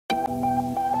Good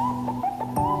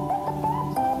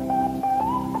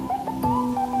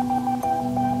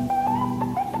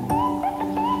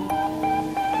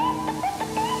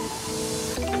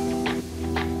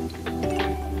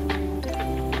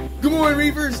morning,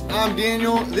 Reefers. I'm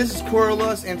Daniel. This is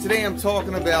Coralust, and today I'm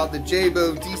talking about the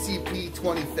Jebao DCP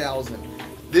 20,000.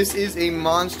 This is a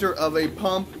monster of a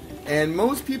pump, and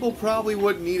most people probably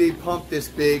wouldn't need a pump this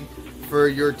big for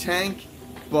your tank,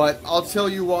 but I'll tell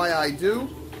you why I do.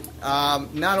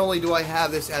 Not only do I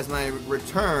have this as my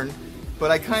return,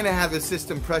 but I kind of have the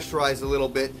system pressurized a little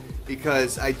bit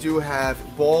because I do have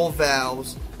ball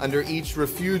valves under each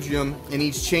refugium in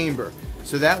each chamber.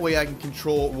 So that way I can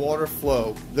control water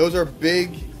flow. Those are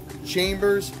big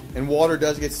chambers and water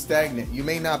does get stagnant. You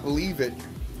may not believe it,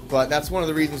 but that's one of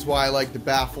the reasons why I like the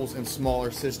baffles and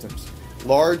smaller systems.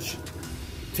 Large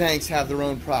tanks have their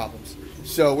own problems.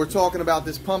 So we're talking about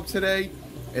this pump today.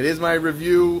 It is my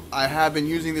review. I have been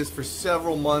using this for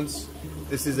several months.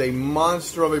 This is a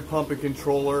monster of a pump and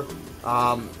controller.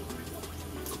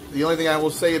 The only thing I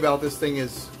will say about this thing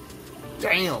is,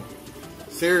 damn.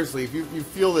 Seriously, if you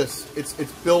feel this, it's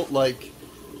built like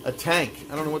a tank.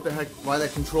 I don't know what the heck, why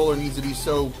that controller needs to be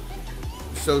so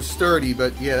sturdy,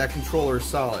 but yeah, that controller is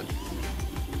solid.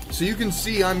 So you can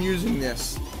see I'm using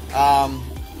this.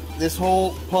 This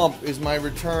whole pump is my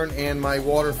return and my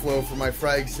water flow for my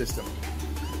frag system.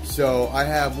 So I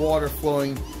have water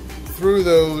flowing through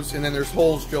those, and then there's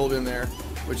holes drilled in there,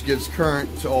 which gives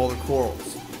current to all the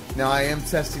corals. Now I am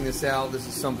testing this out. This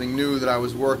is something new that I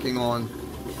was working on.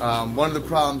 One of the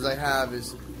problems I have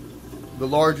is the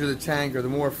larger the tank or the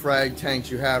more frag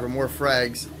tanks you have or more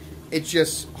frags, it's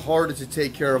just harder to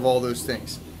take care of all those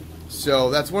things.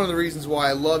 So that's one of the reasons why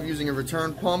I love using a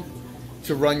return pump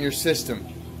to run your system.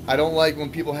 I don't like when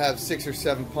people have 6 or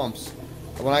 7 pumps.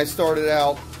 When I started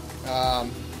out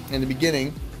in the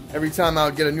beginning, every time I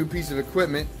would get a new piece of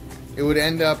equipment, it would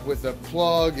end up with a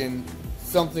plug and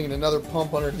something and another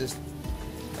pump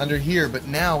under here. But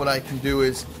now what I can do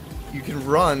is you can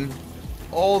run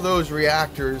all those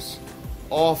reactors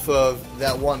off of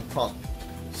that one pump.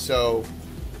 So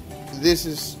this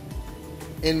is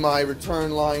in my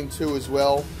return line too as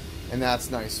well, and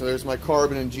that's nice. So there's my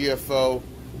carbon and GFO,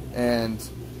 and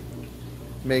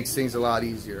makes things a lot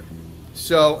easier.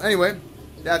 So anyway,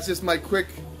 that's just my quick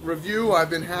review. I've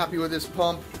been happy with this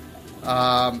pump.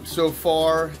 So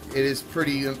far it is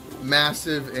pretty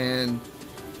massive, and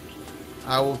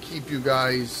I will keep you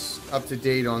guys up to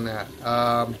date on that.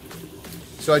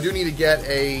 So I do need to get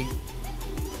a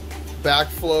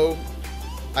backflow.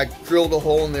 I drilled a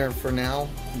hole in there for now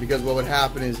because what would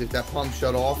happen is if that pump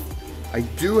shut off, I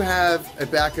do have a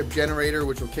backup generator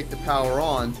which will kick the power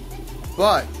on,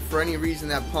 but for any reason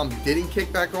that pump didn't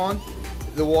kick back on,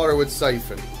 the water would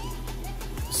siphon.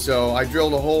 So I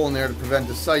drilled a hole in there to prevent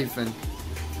the siphon,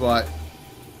 but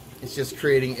it's just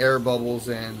creating air bubbles,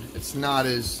 and it's not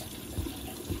as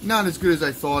good as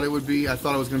I thought it would be. I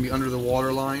thought it was going to be under the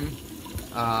water line,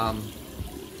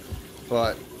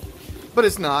 but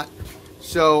it's not.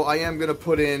 So I am going to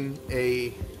put in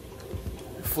a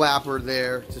flapper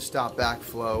there to stop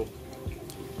backflow,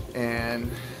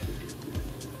 and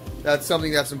that's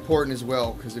something that's important as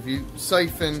well, because if you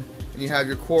siphon and you have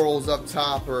your corals up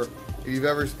top, or if you've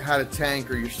ever had a tank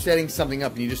or you're setting something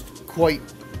up and you just quite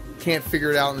can't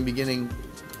figure it out in the beginning,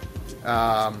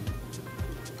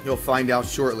 you'll find out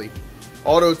shortly.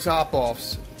 Auto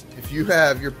top-offs. If you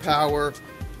have your power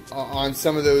on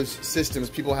some of those systems,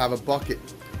 people have a bucket,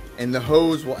 and the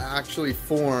hose will actually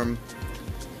form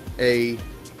a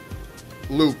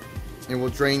loop and will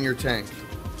drain your tank.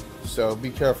 So be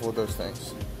careful with those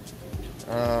things.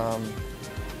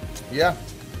 Yeah,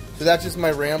 so that's just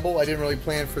my ramble. I didn't really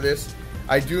plan for this.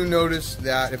 I do notice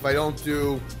that if I don't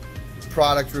do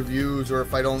product reviews, or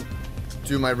if I don't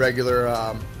do my regular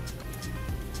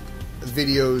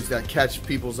videos that catch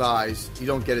people's eyes, you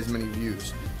don't get as many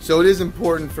views. So it is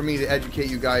important for me to educate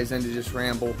you guys and to just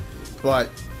ramble, but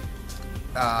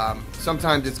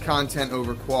sometimes it's content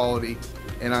over quality,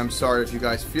 and I'm sorry if you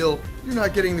guys feel you're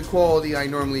not getting the quality I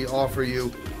normally offer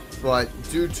you, but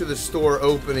due to the store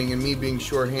opening and me being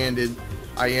short-handed,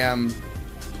 I am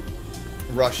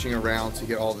rushing around to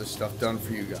get all this stuff done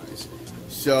for you guys.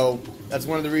 So that's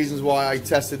one of the reasons why I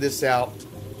tested this out.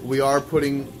 We are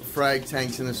putting frag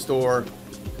tanks in the store,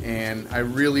 and I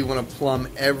really want to plumb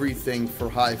everything for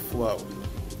high flow.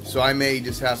 So I may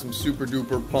just have some super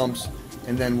duper pumps,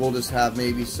 and then we'll just have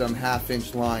maybe some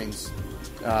 1/2-inch lines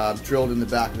drilled in the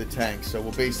back of the tank. So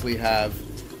we'll basically have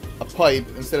a pipe,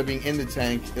 instead of being in the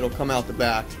tank, it'll come out the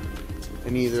back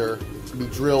and either be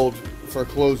drilled for a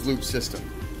closed loop system.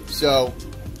 So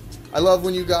I love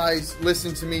when you guys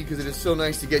listen to me because it is so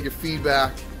nice to get your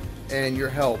feedback and your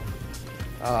help.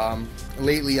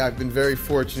 Lately, I've been very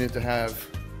fortunate to have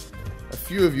a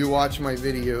few of you watch my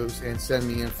videos and send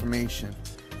me information.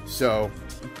 So,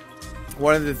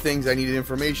 one of the things I needed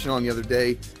information on the other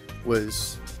day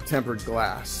was tempered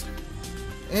glass.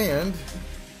 And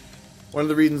one of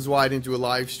the reasons why I didn't do a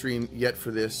live stream yet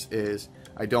for this is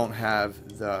I don't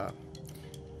have the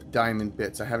diamond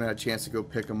bits. I haven't had a chance to go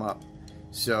pick them up.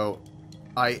 So,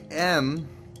 I am,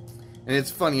 and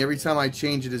it's funny, every time I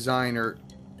change a design or,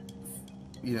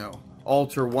 you know,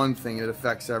 alter one thing, it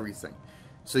affects everything.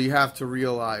 So you have to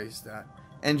realize that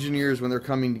engineers, when they're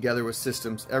coming together with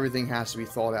systems, everything has to be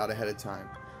thought out ahead of time.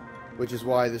 Which is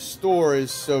why the store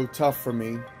is so tough for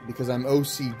me, because I'm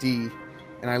OCD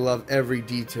and I love every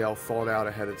detail thought out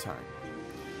ahead of time.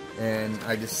 And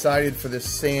I decided for this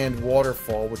sand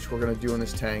waterfall, which we're going to do in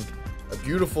this tank, a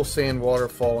beautiful sand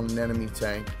waterfall in an enemy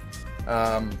tank,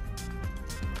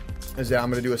 is that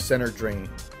I'm going to do a center drain.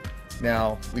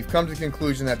 Now, we've come to the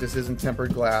conclusion that this isn't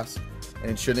tempered glass and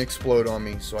it shouldn't explode on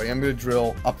me, so I am going to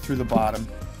drill up through the bottom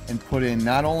and put in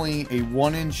not only a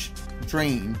 1-inch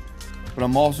drain, but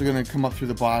I'm also going to come up through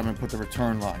the bottom and put the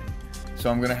return line. So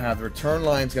I'm going to have the return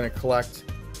lines going to collect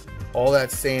all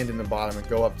that sand in the bottom and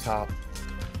go up top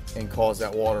and cause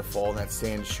that waterfall and that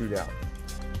sand shoot out.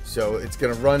 So it's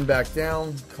going to run back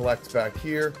down, collect back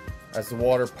here. As the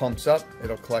water pumps up,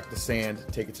 it'll collect the sand,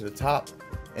 take it to the top,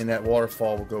 and that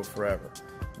waterfall will go forever.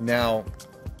 Now,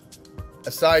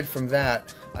 aside from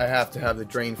that, I have to have the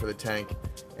drain for the tank,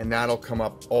 and that'll come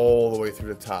up all the way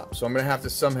through the top. So I'm going to have to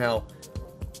somehow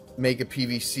make a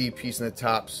PVC piece in the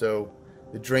top so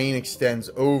the drain extends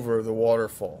over the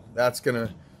waterfall.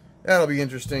 That'll be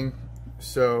interesting.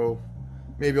 So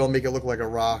maybe I'll make it look like a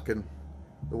rock and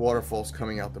the waterfall's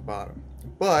coming out the bottom.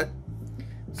 But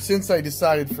since I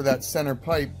decided for that center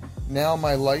pipe, now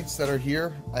my lights that are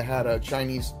here, I had a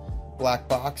Chinese black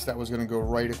box that was going to go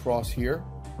right across here.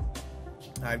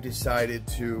 I've decided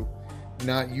to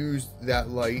not use that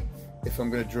light if I'm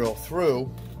going to drill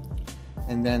through.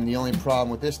 And then the only problem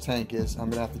with this tank is I'm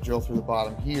going to have to drill through the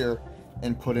bottom here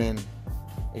and put in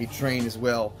a drain as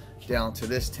well down to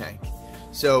this tank.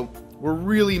 So we're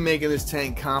really making this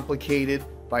tank complicated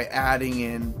by adding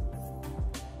in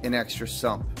an extra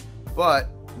sump. But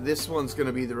this one's going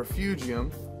to be the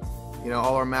refugium. You know,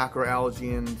 all our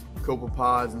macroalgae and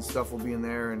copepods and stuff will be in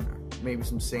there, and maybe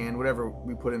some sand, whatever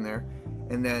we put in there.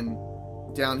 And then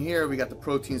down here we got the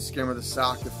protein skimmer, the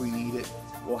sock if we need it.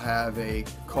 We'll have a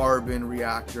carbon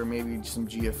reactor, maybe some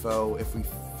GFO if we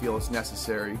feel it's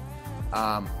necessary.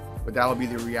 But that'll be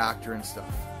the reactor and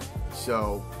stuff.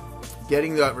 So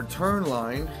getting that return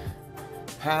line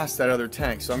past that other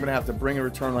tank. So I'm gonna have to bring a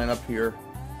return line up here,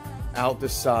 out the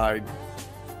side,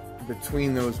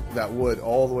 between that wood,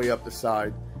 all the way up the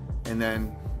side, and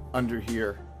then under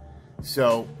here.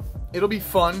 So it'll be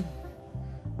fun.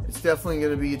 It's definitely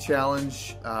going to be a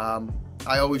challenge. I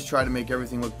always try to make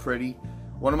everything look pretty.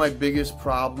 One of my biggest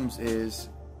problems is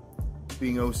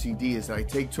being OCD is that I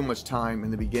take too much time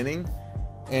in the beginning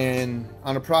and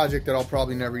on a project that I'll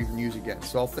probably never even use again.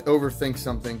 So I'll overthink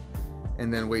something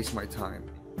and then waste my time.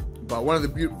 But one of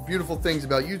the beautiful things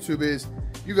about YouTube is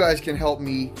you guys can help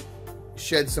me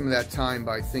shed some of that time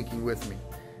by thinking with me.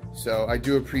 So I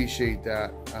do appreciate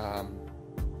that.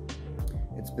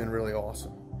 It's been really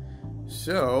awesome.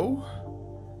 So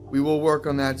we will work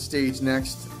on that stage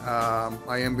next. I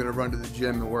am going to run to the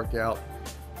gym and work out.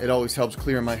 It always helps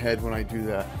clear my head when I do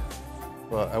that.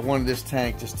 But I wanted this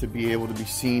tank just to be able to be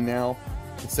seen now.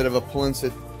 Instead of a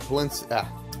peninsula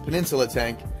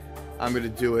tank, I'm going to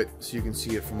do it so you can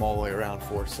see it from all the way around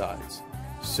 4 sides.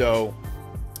 So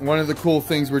one of the cool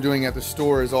things we're doing at the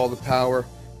store is all the power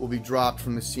will be dropped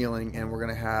from the ceiling, and we're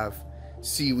going to have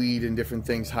seaweed and different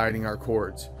things hiding our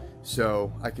cords.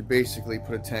 So I could basically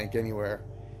put a tank anywhere,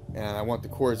 and I want the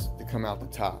cords to come out the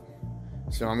top.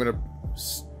 So I'm going to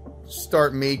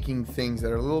start making things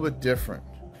that are a little bit different.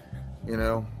 You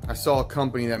know, I saw a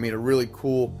company that made a really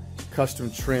cool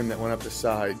custom trim that went up the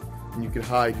side, and you could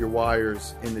hide your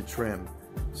wires in the trim.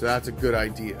 So that's a good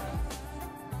idea,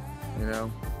 you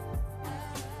know.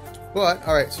 But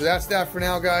all right, so that's that for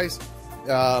now, guys.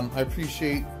 I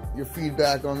appreciate your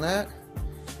feedback on that.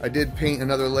 I did paint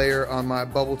another layer on my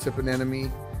bubble tip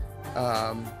anemone.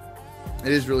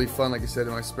 It is really fun, like I said,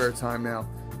 in my spare time now.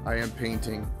 I am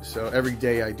painting, so every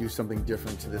day I do something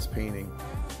different to this painting,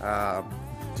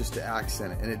 just to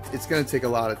accent it. And it's going to take a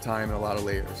lot of time and a lot of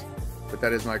layers. But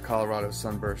that is my Colorado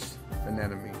sunburst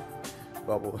anemone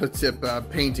bubble tip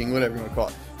painting, whatever you want to call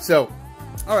it. So,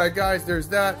 all right, guys, there's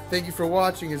that. Thank you for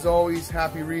watching. As always,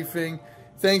 happy reefing.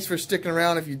 Thanks for sticking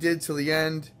around if you did till the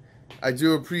end. I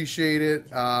do appreciate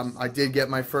it. I did get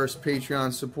my first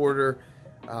Patreon supporter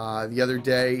the other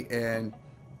day, and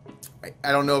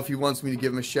I don't know if he wants me to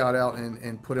give him a shout out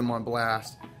and put him on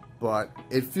blast, but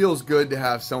it feels good to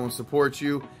have someone support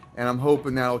you, and I'm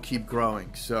hoping that'll keep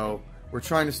growing. So we're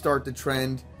trying to start the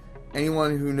trend.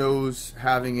 Anyone who knows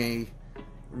having a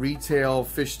retail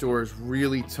fish store is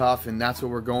really tough, and that's what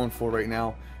we're going for right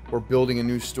now. We're building a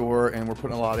new store and we're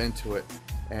putting a lot into it,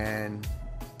 and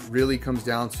really comes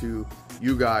down to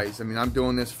you guys. I mean, I'm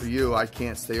doing this for you. I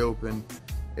can't stay open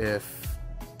if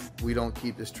we don't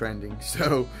keep this trending.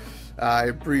 So I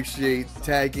appreciate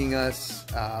tagging us,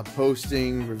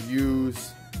 posting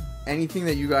reviews, anything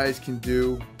that you guys can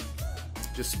do.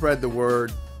 Just spread the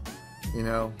word. You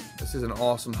know, this is an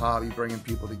awesome hobby, bringing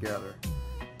people together.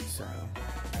 So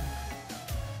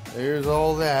there's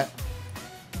all that.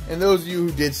 And those of you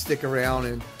who did stick around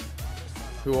and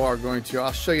who are going to,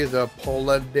 I'll show you the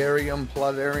Palladium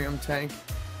tank.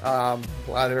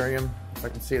 Palladium, if I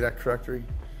can say that correctly.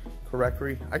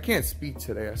 I can't speak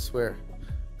today, I swear.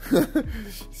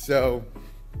 So,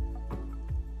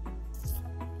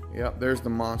 yep, there's the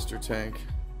monster tank.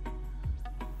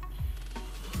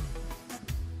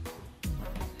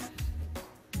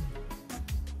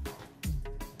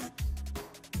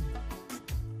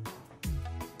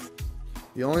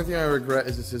 The only thing I regret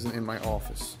is this isn't in my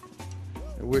office.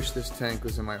 I wish this tank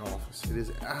was in my office. It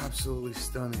is absolutely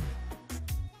stunning.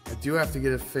 I do have to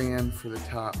get a fan for the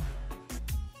top.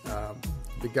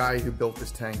 The guy who built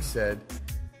this tank said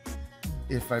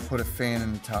if I put a fan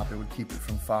in the top, it would keep it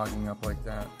from fogging up like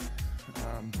that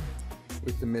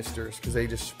with the misters, because they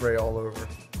just spray all over.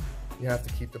 You have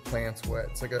to keep the plants wet.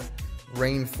 It's like a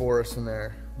rainforest in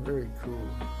there. Very cool.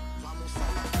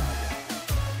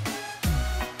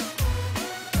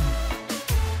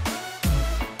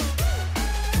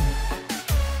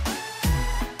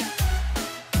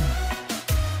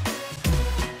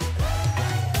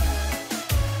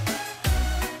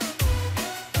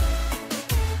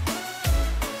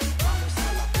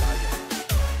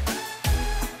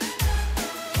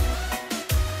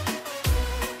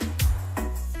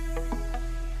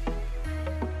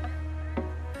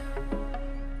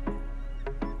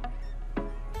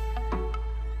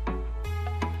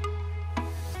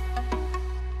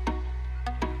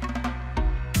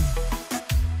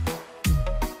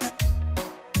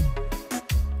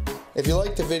 If you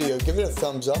liked the video, give it a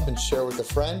thumbs up and share with a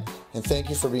friend, and thank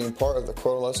you for being part of the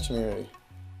Coralust community.